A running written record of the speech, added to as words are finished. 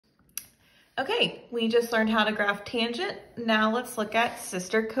Okay, we just learned how to graph tangent. Now let's look at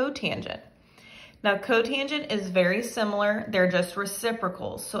sister cotangent. Now cotangent is very similar. They're just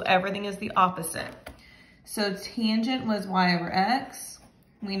reciprocals, so everything is the opposite. So tangent was y over x.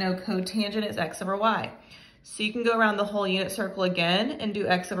 We know cotangent is x over y. So you can go around the whole unit circle again and do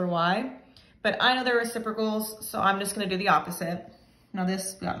x over y. But I know they're reciprocals, so I'm just gonna do the opposite. Now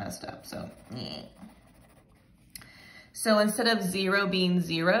this got messed up, so. So instead of 0 being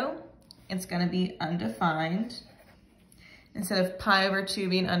 0, it's gonna be undefined. Instead of pi over 2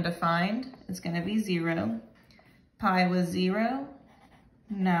 being undefined, it's gonna be 0. Pi was 0,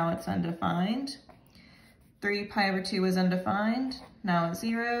 now it's undefined. 3 pi over 2 was undefined, now it's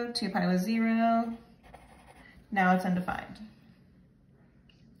 0. 2 pi was 0, now it's undefined.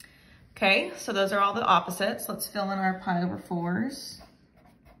 Okay, so those are all the opposites. Let's fill in our pi over 4s.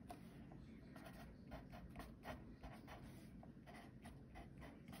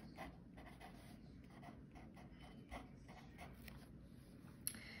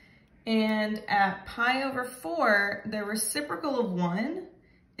 And at pi over 4, the reciprocal of 1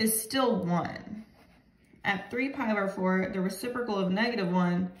 is still 1. At 3 pi over 4, the reciprocal of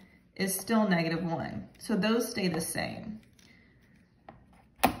 -1 is still -1. So those stay the same.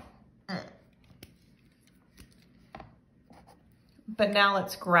 But now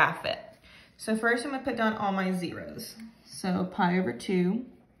let's graph it. So first I'm gonna put down all my zeros. So pi over 2,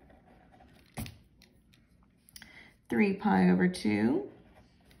 3 pi over 2.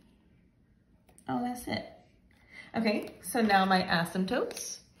 Oh, that's it. Okay, so now my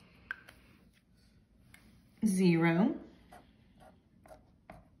asymptotes. 0,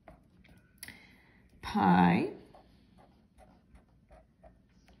 pi,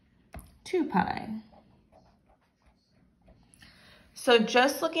 2 pi. So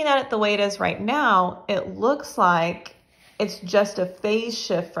just looking at it the way it is right now, it looks like it's just a phase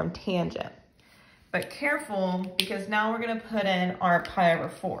shift from tangent. But careful, because now we're gonna put in our pi over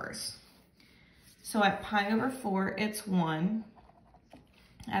 4s. So at pi over 4, it's 1.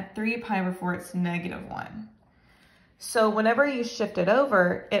 At 3 pi over 4, it's -1. So whenever you shift it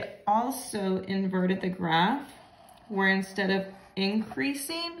over, it also inverted the graph, where instead of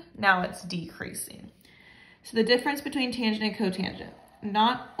increasing, now it's decreasing. So the difference between tangent and cotangent,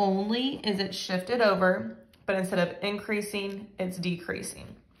 not only is it shifted over, but instead of increasing, it's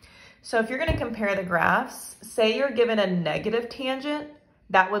decreasing. So if you're gonna compare the graphs, say you're given a negative tangent,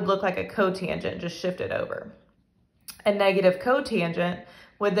 that would look like a cotangent just shifted over. A negative cotangent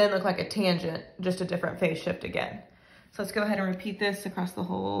would then look like a tangent, just a different phase shift again. So let's go ahead and repeat this across the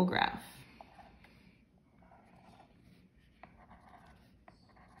whole graph.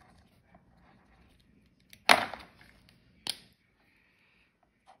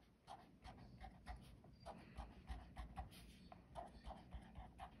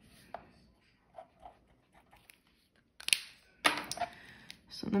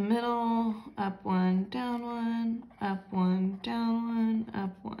 So in the middle, up 1, down 1, up 1, down 1,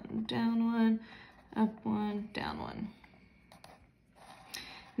 up 1, down 1, up 1, down 1.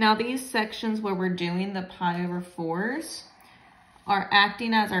 Now these sections where we're doing the pi over 4s are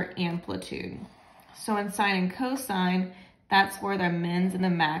acting as our amplitude. So in sine and cosine, that's where the mins and the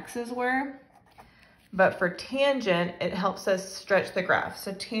maxes were. But for tangent, it helps us stretch the graph.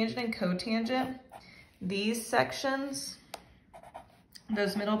 So tangent and cotangent, these sections,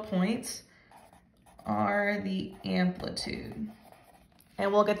 those middle points are the amplitude.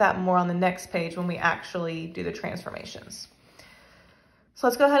 And we'll get that more on the next page when we actually do the transformations. So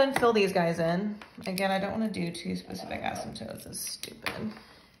let's go ahead and fill these guys in. Again, I don't want to do two specific asymptotes. It's stupid.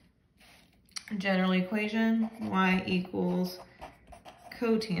 General equation, y equals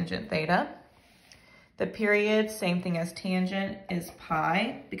cotangent theta. The period, same thing as tangent, is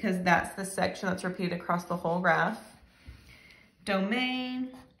pi, because that's the section that's repeated across the whole graph. Domain,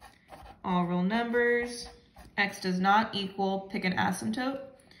 all real numbers. X does not equal, pick an asymptote.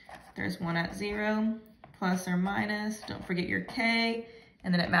 There's 1 at 0, plus or minus, don't forget your k,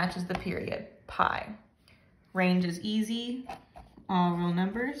 and then it matches the period, pi. Range is easy, all real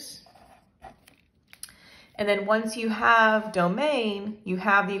numbers. And then once you have domain, you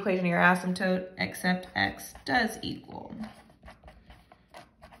have the equation of your asymptote, except x does equal.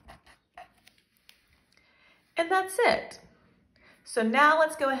 And that's it. So now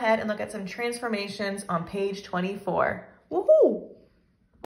let's go ahead and look at some transformations on page 24. Woohoo!